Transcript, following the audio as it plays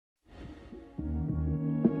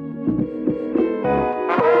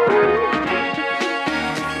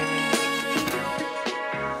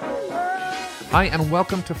Hi, and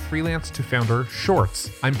welcome to Freelance to Founder Shorts.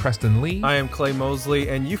 I'm Preston Lee. I am Clay Mosley,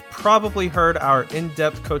 and you've probably heard our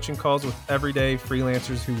in-depth coaching calls with everyday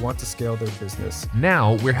freelancers who want to scale their business.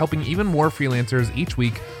 Now, we're helping even more freelancers each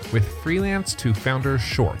week with Freelance to Founder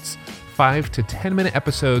Shorts, 5 to 10 minute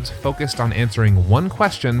episodes focused on answering one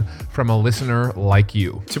question from a listener like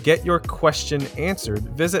you. To get your question answered,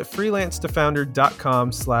 visit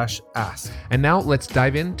freelancetofounder.com/ask. And now let's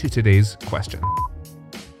dive into today's question.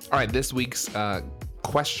 All right, this week's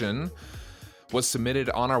question was submitted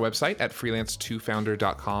on our website at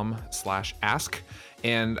freelancetofounder.com/ask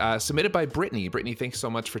and submitted by Brittany. Brittany, thanks so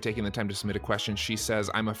much for taking the time to submit a question. She says,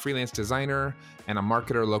 I'm a freelance designer and a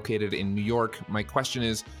marketer located in New York. My question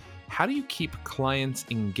is, how do you keep clients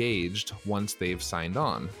engaged once they've signed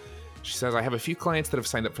on? She says, I have a few clients that have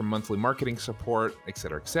signed up for monthly marketing support, et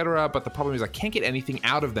cetera, but the problem is I can't get anything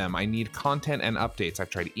out of them. I need content and updates. I've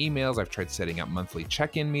tried emails, I've tried setting up monthly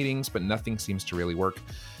check-in meetings, but nothing seems to really work.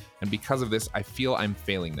 And because of this, I feel I'm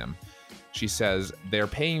failing them. She says, they're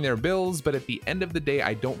paying their bills, but at the end of the day,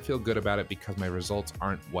 I don't feel good about it because my results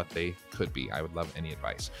aren't what they could be. I would love any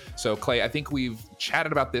advice. So Clay, I think we've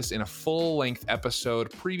chatted about this in a full-length episode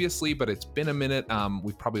previously, but it's been a minute.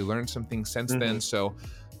 We've probably learned some things since then. So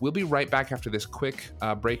we'll be right back after this quick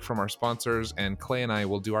break from our sponsors, and Clay and I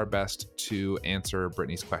will do our best to answer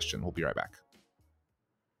Brittany's question. We'll be right back.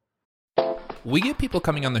 We get people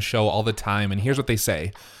coming on the show all the time, and here's what they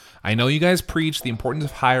say. I know you guys preach the importance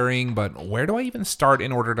of hiring, but where do I even start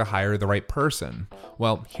in order to hire the right person?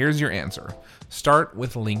 Well, here's your answer. Start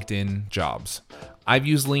with LinkedIn Jobs. I've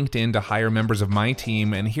used LinkedIn to hire members of my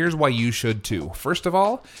team, and here's why you should too. First of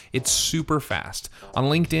all, it's super fast. On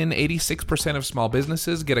LinkedIn, 86% of small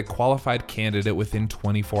businesses get a qualified candidate within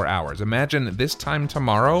 24 hours. Imagine this time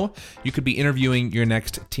tomorrow, you could be interviewing your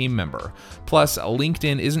next team member. Plus,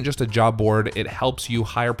 LinkedIn isn't just a job board, it helps you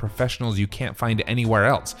hire professionals you can't find anywhere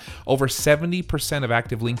else. Over 70% of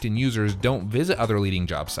active LinkedIn users don't visit other leading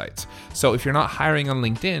job sites. So if you're not hiring on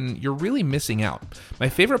LinkedIn, you're really missing out. My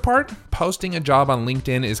favorite part? Posting a job on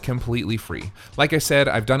LinkedIn is completely free. Like I said,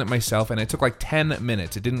 I've done it myself and it took like 10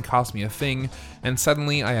 minutes. It didn't cost me a thing, and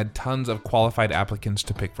suddenly I had tons of qualified applicants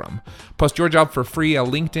to pick from. Post your job for free at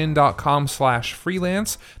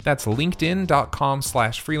linkedin.com/freelance. That's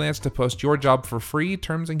linkedin.com/freelance to post your job for free.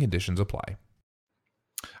 Terms and conditions apply.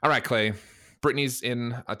 All right, Clay. Brittany's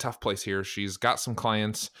in a tough place here. She's got some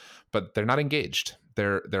clients, but they're not engaged.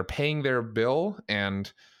 They're paying their bill,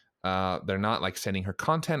 and they're not like sending her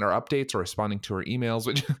content or updates or responding to her emails,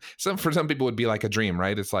 which for some people would be like a dream,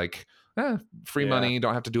 right? It's like free money,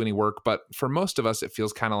 don't have to do any work. But for most of us, it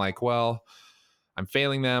feels kind of like, well, I'm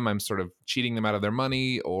failing them. I'm sort of cheating them out of their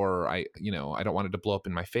money, or I don't want it to blow up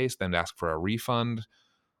in my face, them to ask for a refund.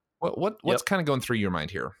 What's kind of going through your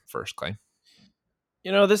mind here first, Clay?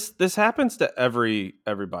 You know, this happens to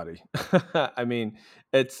everybody. I mean,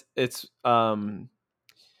 it's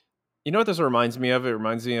you know what this reminds me of? It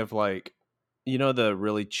reminds me of like, the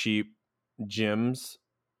really cheap gyms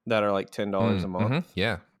that are like $10 a month.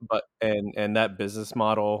 Yeah. But and that business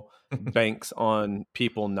model banks on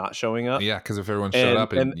people not showing up. Yeah, because if everyone showed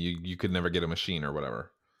up, you could never get a machine or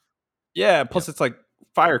whatever. Yeah, plus it's like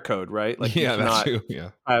fire code, right? Like that's true. Yeah.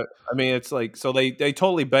 I mean, it's like, so they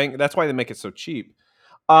totally bank. That's why they make it so cheap.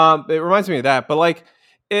 It reminds me of that, but like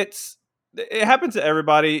it happens to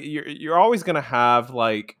everybody. You're always going to have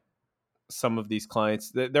like some of these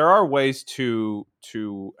clients. There are ways to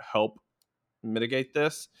help mitigate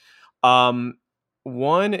this. One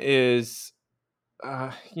is,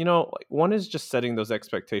 one is just setting those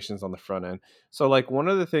expectations on the front end. So like one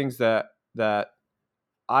of the things that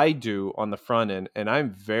I do on the front end, and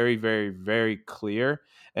I'm very, very, very clear,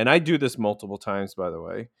 and I do this multiple times, by the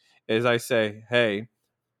way, is I say, hey,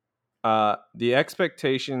 the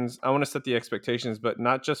expectations, I want to set the expectations, but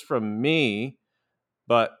not just from me,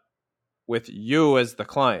 but with you as the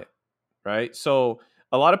client, right? So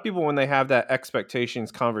a lot of people, when they have that expectations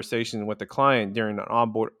conversation with the client during an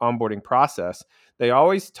onboarding process, they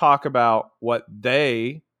always talk about what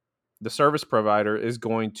the service provider, is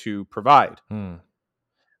going to provide.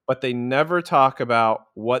 But they never talk about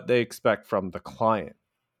what they expect from the client.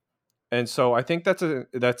 And so I think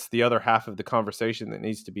that's the other half of the conversation that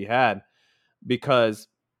needs to be had, because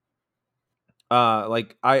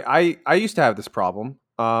like I used to have this problem.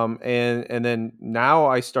 And then now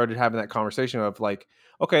I started having that conversation of like,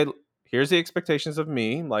 okay, here's the expectations of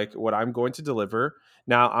me, like what I'm going to deliver.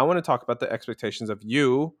 Now I want to talk about the expectations of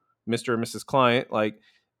you, Mr. and Mrs. Client. Like,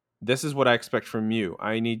 this is what I expect from you.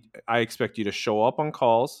 I expect you to show up on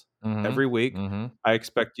calls every week. I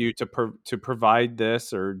expect you to provide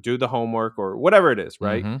this or do the homework or whatever it is,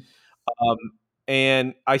 right?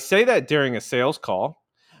 And I say that during a sales call,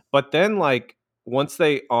 but then like once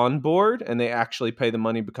they onboard and they actually pay the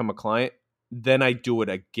money, become a client, then I do it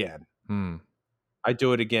again. I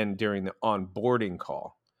do it again during the onboarding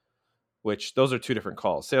call, which those are two different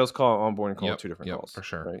calls. Sales call and onboarding call are two different calls. For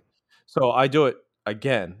sure. Right. So I do it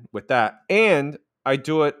again with that. And I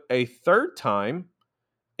do it a third time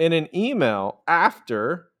in an email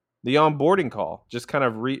after the onboarding call, just kind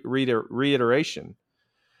of reiteration.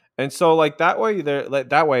 And so like that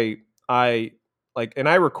way I like, and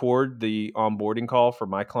I record the onboarding call for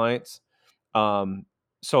my clients.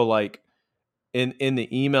 So like in the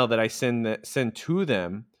email that I send to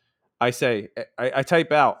them, I say I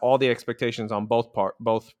type out all the expectations on both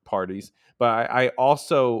parties, but I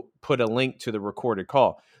also put a link to the recorded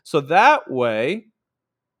call. So that way,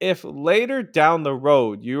 if later down the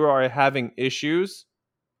road you are having issues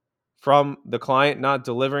from the client not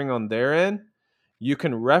delivering on their end, you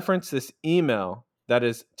can reference this email that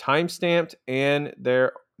is timestamped, and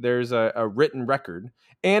there's a written record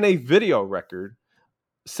and a video record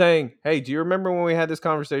saying, "Hey, do you remember when we had this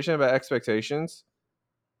conversation about expectations?"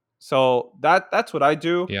 So that's what I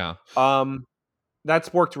do. Yeah.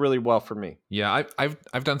 That's worked really well for me. Yeah,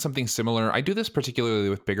 I've done something similar. I do this particularly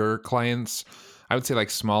with bigger clients. I would say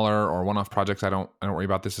like smaller or one-off projects. I don't worry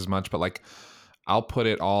about this as much, but like I'll put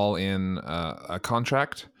it all in a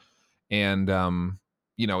contract, and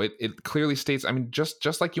it clearly states. I mean,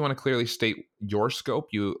 just like you want to clearly state your scope,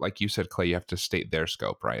 you like you said, Clay, you have to state their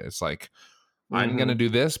scope, right? It's like I'm going to do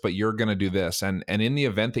this, but you're going to do this, and in the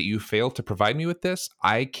event that you fail to provide me with this,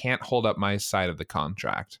 I can't hold up my side of the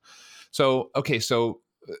contract. So okay, so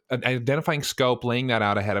identifying scope, laying that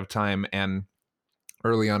out ahead of time, and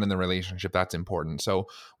early on in the relationship, that's important. So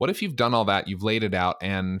what if you've done all that, you've laid it out,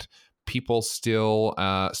 and people still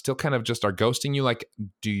kind of just are ghosting you? Like,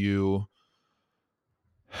 do you?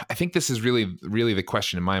 I think this is really the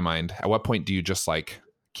question in my mind. At what point do you just like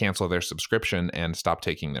cancel their subscription and stop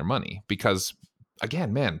taking their money? Because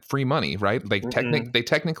again, man, free money, right? Like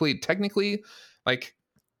technically like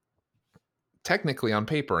technically on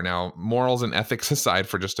paper, now morals and ethics aside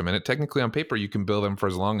for just a minute, technically on paper you can bill them for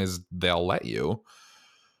as long as they'll let you,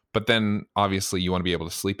 but then obviously you want to be able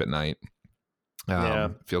to sleep at night,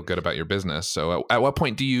 feel good about your business. So at what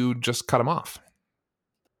point do you just cut them off?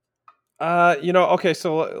 Okay,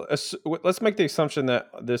 so let's make the assumption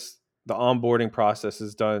that the onboarding process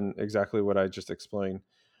is done exactly what I just explained.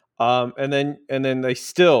 And then you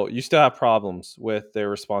still have problems with their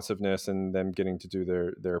responsiveness and them getting to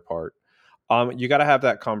do their part. You got to have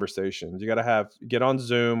that conversation. You got to get on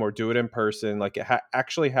Zoom or do it in person. Like it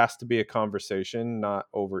actually has to be a conversation, not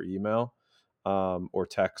over email, or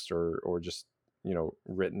text or just,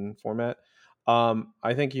 written format.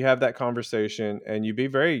 I think you have that conversation and you be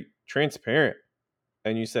very transparent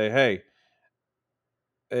and you say, "Hey,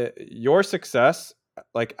 your success,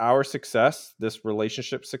 like our success, this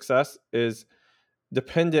relationship success is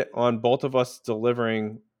dependent on both of us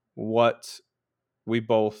delivering what we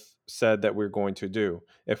both said that we're going to do.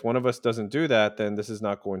 If one of us doesn't do that, then this is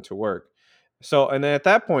not going to work." So, and then at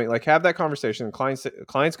that point, like have that conversation. Client's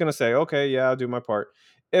going to say, "Okay, yeah, I'll do my part."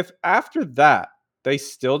 If after that they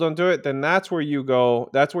still don't do it, then that's where you go.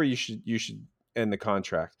 That's where you should end the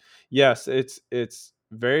contract. Yes, it's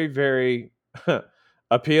very, very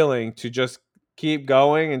appealing to just keep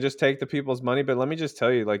going and just take the people's money. But let me just tell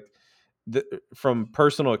you, like from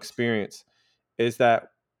personal experience, is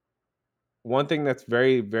that one thing that's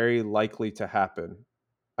very, very likely to happen,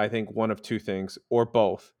 I think one of two things or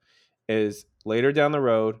both, is later down the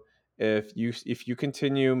road, if you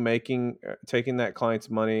continue taking that client's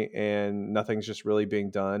money and nothing's just really being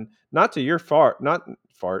done, not to your not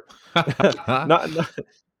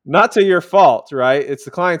not to your fault, right? It's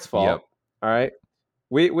the client's fault. Yep. All right.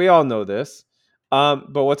 We all know this.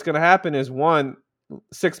 But what's going to happen is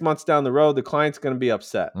 6 months down the road, the client's going to be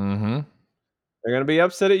upset. Mm-hmm. They're going to be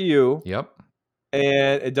upset at you. Yep.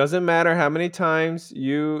 And it doesn't matter how many times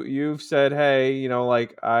you've said, "Hey,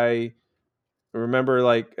 like I remember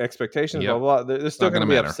like expectations, Yep. blah, blah." They're still going to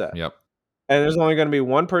be upset. Yep. And there's only going to be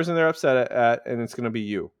one person they're upset at, and it's going to be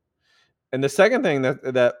you. And the second thing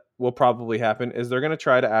that will probably happen is they're going to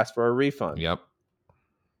try to ask for a refund. Yep.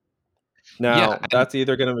 Now, that's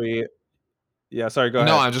either going to be... Yeah, sorry, go ahead.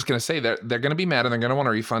 No, I'm just going to say they're going to be mad and they're going to want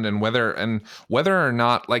a refund, and whether or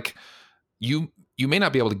not, like, you may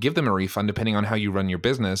not be able to give them a refund depending on how you run your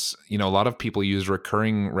business. A lot of people use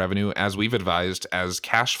recurring revenue, as we've advised, as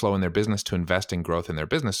cash flow in their business to invest in growth in their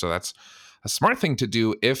business. So that's a smart thing to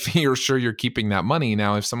do if you're sure you're keeping that money.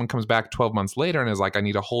 Now, if someone comes back 12 months later and is like, "I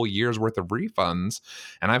need a whole year's worth of refunds,"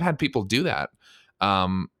 and I've had people do that,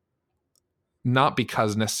 not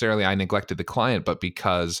because necessarily I neglected the client, but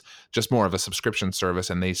because just more of a subscription service,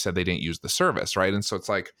 and they said they didn't use the service, right? And so it's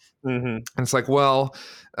like, Mm-hmm. and it's like, well,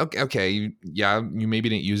 okay, you maybe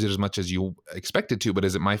didn't use it as much as you expected to, but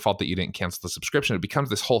is it my fault that you didn't cancel the subscription? It becomes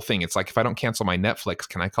this whole thing. It's like, if I don't cancel my Netflix,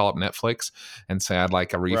 can I call up Netflix and say I'd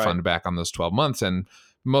like a refund back on those 12 months? And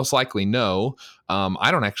most likely no.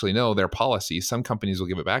 I don't actually know their policy. Some companies will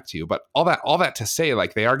give it back to you, but all that to say,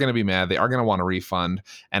 like, they are going to be mad. They are going to want a refund,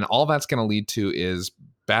 and all that's going to lead to is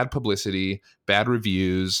bad publicity, bad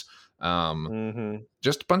reviews,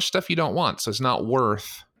 just a bunch of stuff you don't want. So it's not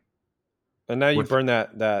worth. And now you burn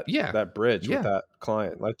that bridge Yeah. with that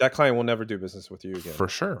client. Like, that client will never do business with you again. For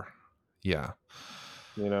sure. Yeah.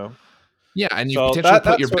 You know? Yeah, and you potentially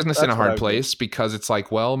put your business in a hard place, because it's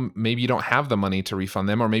like, well, maybe you don't have the money to refund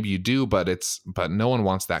them, or maybe you do, but no one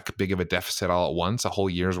wants that big of a deficit all at once. A whole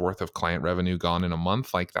year's worth of client revenue gone in a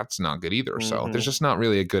month, like, that's not good either. So there's just not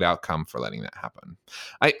really a good outcome for letting that happen.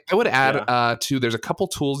 I would add there's a couple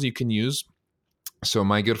tools you can use. So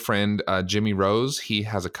my good friend Jimmy Rose, he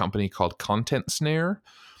has a company called Content Snare,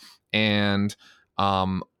 and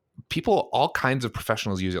people, all kinds of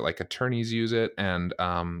professionals use it, like attorneys use it, and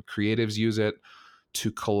creatives use it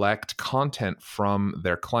to collect content from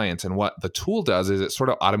their clients. And what the tool does is it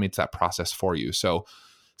sort of automates that process for you. So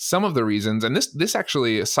some of the reasons, and this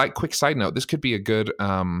actually, quick side note, this could be a good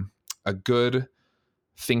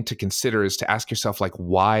thing to consider, is to ask yourself, like,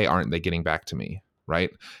 why aren't they getting back to me?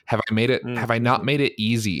 Right? Have I not made it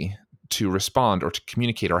easy to respond or to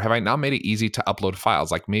communicate, or have I not made it easy to upload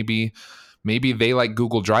files? Like, maybe they like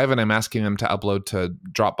Google Drive and I'm asking them to upload to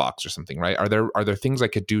Dropbox or something, right? Are there things I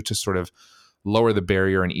could do to sort of lower the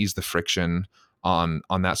barrier and ease the friction on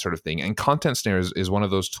that sort of thing? And Content Snare is one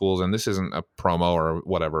of those tools, and this isn't a promo or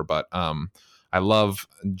whatever, but I love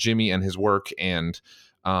Jimmy and his work, and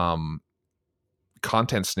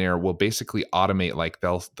Content Snare will basically automate, like,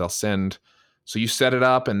 they'll send, so you set it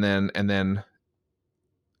up, and then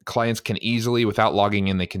clients can easily, without logging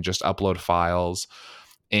in, they can just upload files.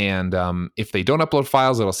 And if they don't upload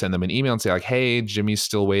files, it'll send them an email and say, like, hey, Jimmy's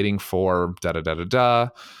still waiting for da-da-da-da-da.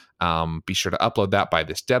 Be sure to upload that by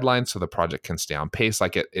this deadline so the project can stay on pace.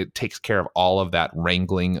 Like, it takes care of all of that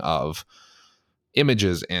wrangling of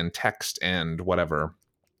images and text and whatever.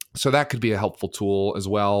 So that could be a helpful tool as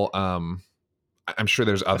well. I'm sure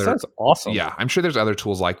there's other. That sounds awesome. Yeah, I'm sure there's other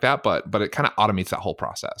tools like that, but it kind of automates that whole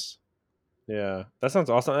process. Yeah, that sounds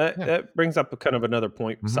awesome. That brings up kind of another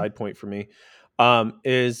point, side point for me.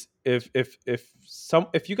 Is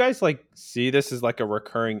if you guys, like, see this as like a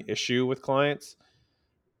recurring issue with clients,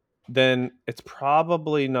 then it's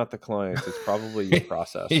probably not the clients, it's probably your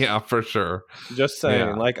process. Yeah, for sure. Just saying.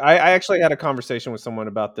 Yeah. Like, I actually had a conversation with someone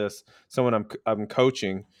about this, someone I'm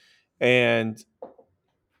coaching, and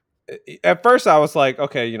at first I was like,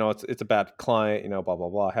 okay, it's a bad client, blah blah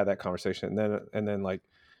blah. I had that conversation, and then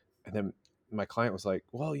my client was like,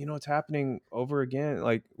 well, it's happening over again,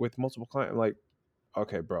 like, with multiple clients. I'm like,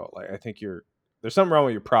 okay, bro, like, I think there's something wrong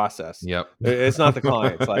with your process. Yep. It's not the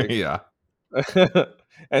clients. Like, yeah.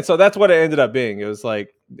 And so that's what it ended up being. It was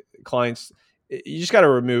like, clients, you just got to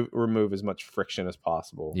remove as much friction as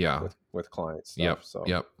possible. Yeah. With clients. Yep.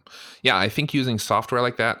 Yeah. I think using software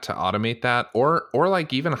like that to automate that, or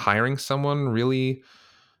like even hiring someone really,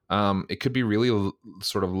 it could be really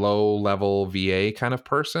sort of low level VA kind of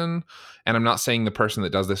person. And I'm not saying the person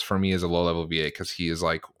that does this for me is a low level VA, because he is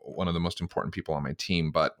like one of the most important people on my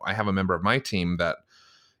team. But I have a member of my team that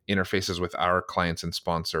interfaces with our clients and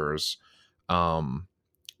sponsors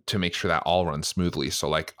to make sure that all runs smoothly. So,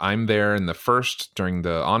 like, I'm there during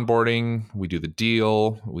the onboarding, we do the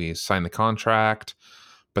deal, we sign the contract.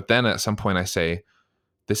 But then at some point I say,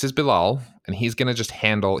 this is Bilal, and he's going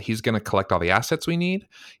to collect all the assets we need.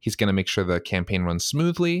 He's going to make sure the campaign runs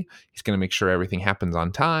smoothly. He's going to make sure everything happens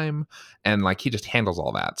on time. And, like, he just handles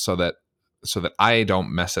all that so that I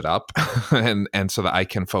don't mess it up and so that I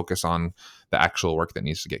can focus on the actual work that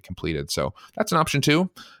needs to get completed. So that's an option too.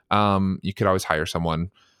 You could always hire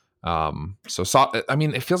someone.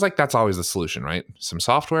 It feels like that's always the solution, right? Some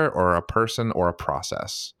software, or a person, or a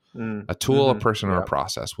process. A tool, a person, or a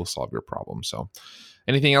process will solve your problem. So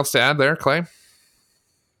anything else to add there, Clay?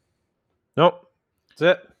 Nope. That's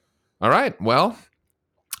it. All right. Well,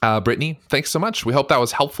 Brittany, thanks so much. We hope that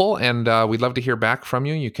was helpful, and we'd love to hear back from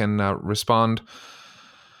you. You can respond.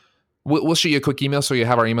 We'll shoot you a quick email so you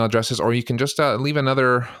have our email addresses, or you can just leave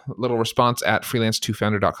another little response at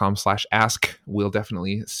freelance2founder.com/ask. We'll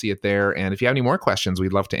definitely see it there. And if you have any more questions,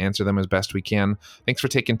 we'd love to answer them as best we can. Thanks for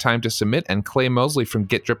taking time to submit. And Clay Mosley from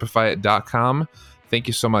GetDripify.com, thank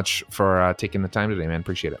you so much for taking the time today, man.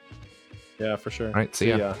 Appreciate it. Yeah, for sure. All right. See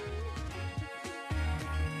ya.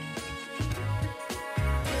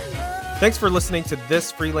 Thanks for listening to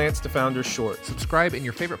this Freelance to Founder short. Subscribe in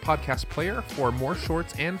your favorite podcast player for more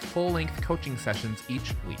shorts and full-length coaching sessions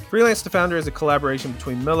each week. Freelance to Founder is a collaboration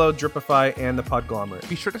between Millo, Dripify, and the Podglomerate.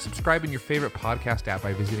 Be sure to subscribe in your favorite podcast app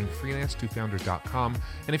by visiting freelancetofounder.com.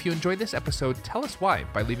 And if you enjoyed this episode, tell us why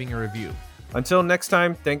by leaving a review. Until next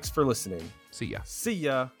time, thanks for listening. See ya. See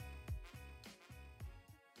ya.